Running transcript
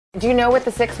Do you know what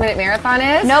the 6-minute marathon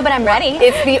is? No, but I'm ready.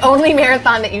 It's the only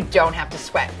marathon that you don't have to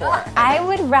sweat for. I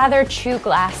would rather chew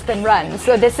glass than run,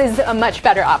 so this is a much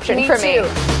better option for me. Me too.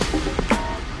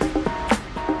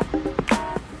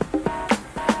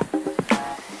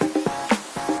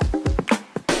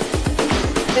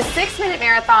 The 6-minute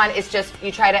marathon is just,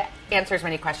 you try to answer as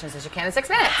many questions as you can in 6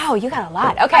 minutes. Wow, you got a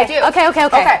lot. Okay. I do. Okay. Okay,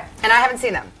 and I haven't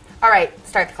seen them. All right,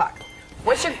 start the clock.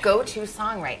 What's your go-to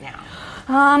song right now?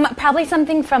 Probably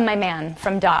something from my man,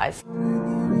 from Dawes. It's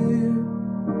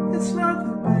not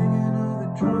the banging of the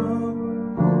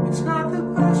drum. It's not the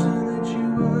person that you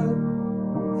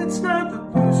are. It's not the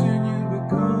person you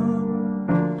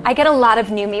become. I get a lot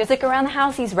of new music around the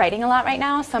house. He's writing a lot right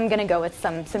now, so I'm going to go with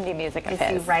some new music of his.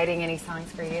 Is he writing any songs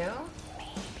for you?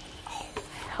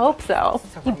 Hope so.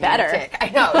 You better. I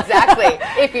know, exactly.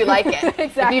 If you like it.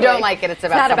 Exactly. If you don't like it, it's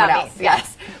about not someone about else. me.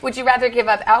 Yes. Would you rather give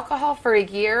up alcohol for a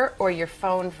year or your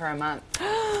phone for a month?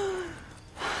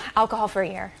 Alcohol for a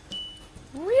year.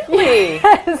 Really?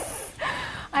 Yes.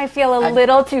 I feel a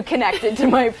little too connected to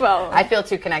my phone. I feel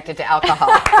too connected to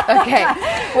alcohol. Okay.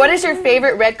 What is your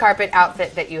favorite red carpet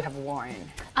outfit that you have worn?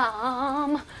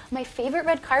 My favorite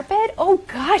red carpet? Oh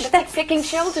gosh, that's like picking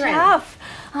children. Tough.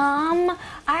 I'm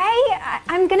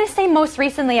gonna say most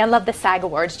recently I love the SAG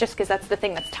Awards just because that's the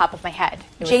thing that's top of my head.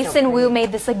 Jason Wu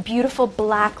made this like beautiful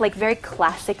black, like very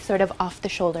classic sort of off the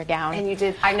shoulder gown. And you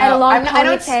did, I And know, a long I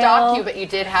don't ponytail. stalk you, but you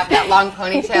did have that long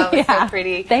ponytail. It was so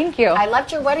pretty. Thank you. I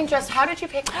loved your wedding dress. How did you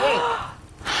pick pink?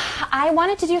 I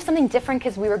wanted to do something different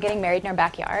because we were getting married in our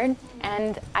backyard,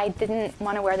 and I didn't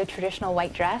want to wear the traditional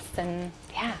white dress, and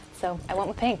yeah, so I went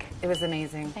with pink. It was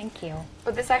amazing. Thank you.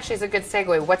 But this actually is a good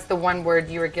segue. What's the one word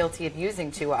you are guilty of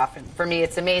using too often? For me,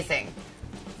 it's amazing.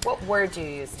 What word do you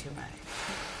use too much?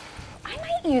 I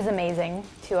might use amazing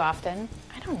too often.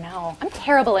 I don't know. I'm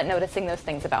terrible at noticing those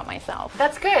things about myself.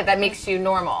 That's good. That makes you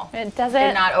normal. It doesn't.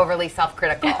 And not overly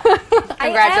self-critical. Congratulations.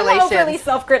 Congratulations. I am overly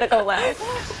self-critical though.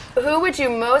 Who would you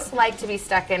most like to be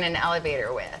stuck in an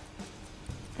elevator with?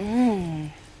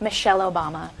 Michelle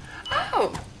Obama.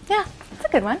 Oh. Yeah, that's a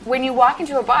good one. When you walk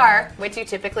into a bar, what do you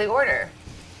typically order?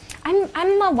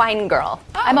 I'm a wine girl.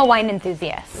 Oh. I'm a wine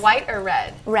enthusiast. White or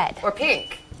red? Red. Or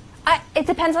pink? It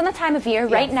depends on the time of year.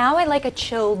 Yes. Right now, I like a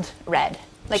chilled red,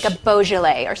 like a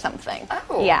Beaujolais or something.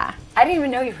 Oh. Yeah. I didn't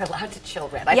even know you were allowed to chill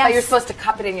red. I thought you were supposed to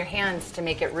cup it in your hands to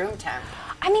make it room temp.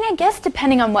 I mean, I guess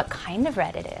depending on what kind of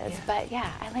red it is, but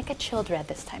yeah, I like a chilled red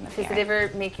this time of year. Does it ever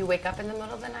make you wake up in the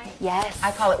middle of the night? Yes.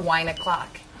 I call it wine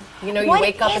o'clock. You know, you What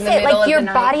wake up is in the it? middle Like of your the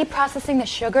night. body processing the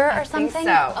sugar or something?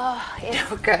 So. Oh, it's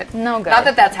No good. No good. Not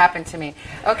that that's happened to me.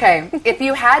 Okay, if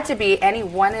you had to be any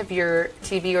one of your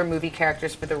TV or movie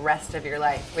characters for the rest of your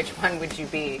life, which one would you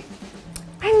be?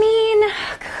 I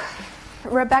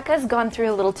mean, Rebecca's gone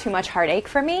through a little too much heartache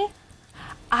for me.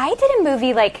 I did a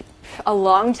movie like a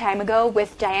long time ago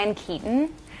with Diane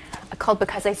Keaton called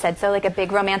Because I Said So, like a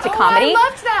big romantic comedy. I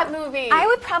loved that movie. I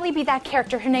would probably be that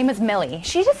character. Her name was Millie.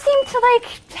 She just seemed to like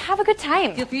have a good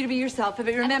time. Feel free to be yourself, but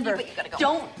remember, But you gotta go.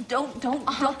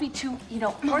 don't be too,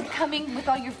 forthcoming with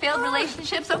all your failed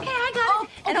relationships. Okay, I got it.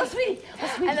 And sweetie,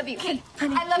 I love you. Honey,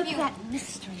 I love you. That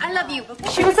mystery. I love you.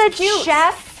 She was a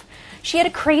chef. She had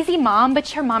a crazy mom, but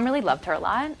her mom really loved her a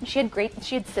lot. She had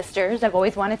sisters. I've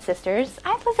always wanted sisters.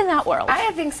 I live in that world.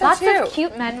 I think so Lots too. of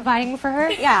cute men vying for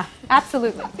her. Yeah,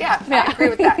 absolutely. Yeah, I agree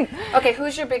with that. Okay,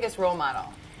 who's your biggest role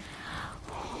model?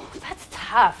 That's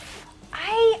tough.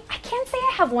 I can't say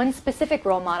I have one specific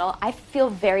role model. I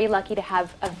feel very lucky to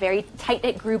have a very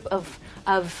tight-knit group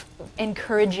of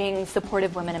encouraging,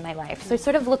 supportive women in my life. So I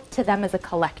sort of look to them as a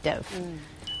collective.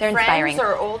 They're inspiring.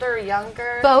 Friends or older or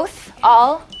younger? Both,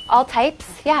 all types,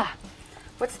 yeah.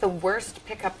 What's the worst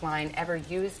pickup line ever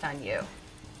used on you?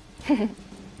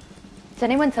 Does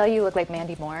anyone tell you look like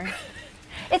Mandy Moore?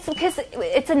 It's because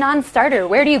it's a non-starter.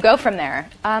 Where do you go from there?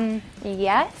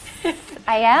 Yes,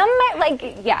 I am.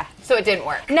 Like, yeah. So it didn't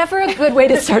work. Never a good way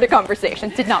to start a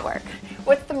conversation. Did not work.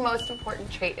 What's the most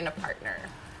important trait in a partner?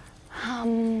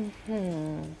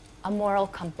 A moral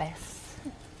compass.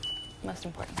 Most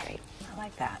important trait. I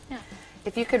like that. Yeah.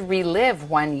 If you could relive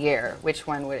 1 year, which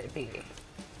one would it be?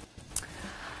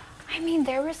 I mean,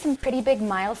 there were some pretty big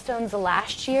milestones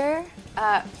last year,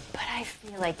 but I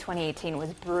feel like 2018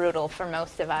 was brutal for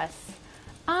most of us.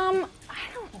 I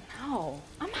don't know.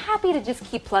 I'm happy to just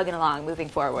keep plugging along, moving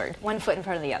forward, one foot in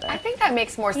front of the other. I think that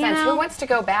makes more sense. know? Who wants to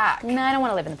go back? No, I don't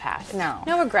want to live in the past. No.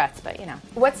 No regrets, but you know.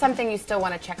 What's something you still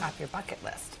want to check off your bucket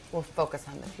list? We'll focus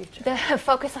on the future. The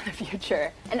focus on the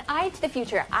future. An eye to the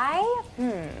future. I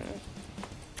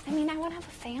mean, I want to have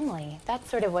a family. That's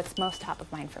sort of what's most top of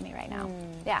mind for me right now.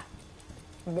 Yeah.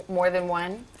 More than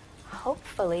one?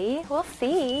 Hopefully. We'll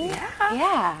see. Yeah.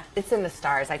 Yeah. It's in the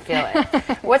stars. I feel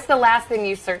it. What's the last thing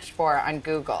you searched for on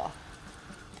Google?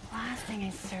 Last thing I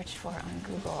searched for on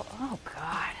Google. Oh,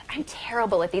 God. I'm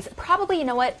terrible at these. Probably, you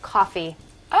know what? Coffee.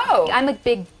 Oh. I'm a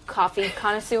big coffee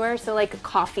connoisseur, so like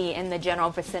coffee in the general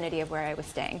vicinity of where I was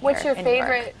staying. What's here your in New York.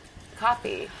 favorite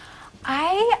coffee?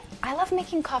 I love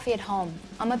making coffee at home.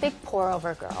 I'm a big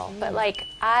pour-over girl, but like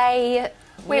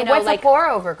Wait, what's a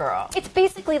pour-over girl? It's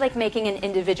basically like making an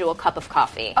individual cup of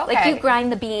coffee. Okay. Like you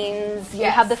grind the beans, you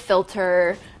have the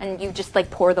filter, and you just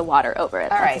like pour the water over it.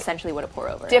 That's essentially what a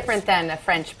pour-over is. Different than a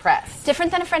French press.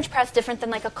 Different than a French press, different than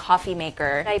like a coffee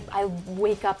maker. I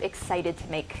wake up excited to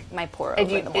make my pour-over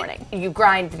in the morning. You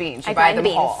grind the beans. You I buy grind them the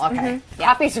beans. whole. Okay. Mm-hmm. Yeah.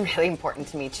 Coffee's really important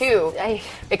to me too.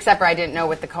 Except for I didn't know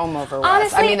what the comb-over was.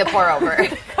 Honestly, I mean the pour-over.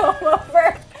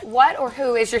 Comb-over. What or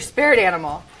who is your spirit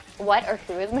animal? What or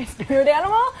who is my spirit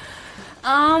animal?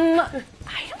 I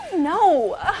don't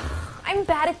know. I'm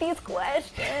bad at these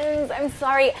questions. I'm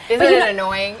sorry. Isn't it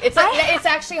annoying? It's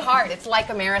actually hard. It's like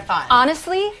a marathon.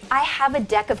 Honestly, I have a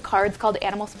deck of cards called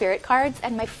Animal Spirit Cards,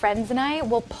 and my friends and I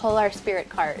will pull our spirit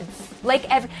cards. Like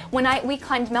we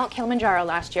climbed Mount Kilimanjaro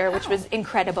last year, which was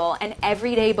incredible, and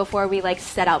every day before we like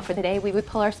set out for the day, we would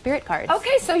pull our spirit cards.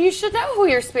 Okay, so you should know who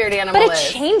your spirit animal But is.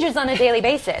 it changes on a daily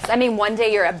basis. I mean, one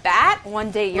day you're a bat,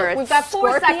 one day you're a We've got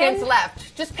 4 scorpion. seconds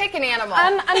left. Just pick an animal.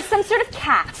 I'm some sort of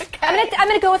cat. Okay. I'm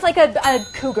gonna go with like a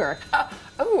cougar.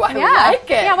 Oh, I like it.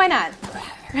 Yeah, why not?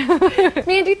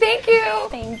 Mandy, thank you.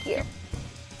 Thank you.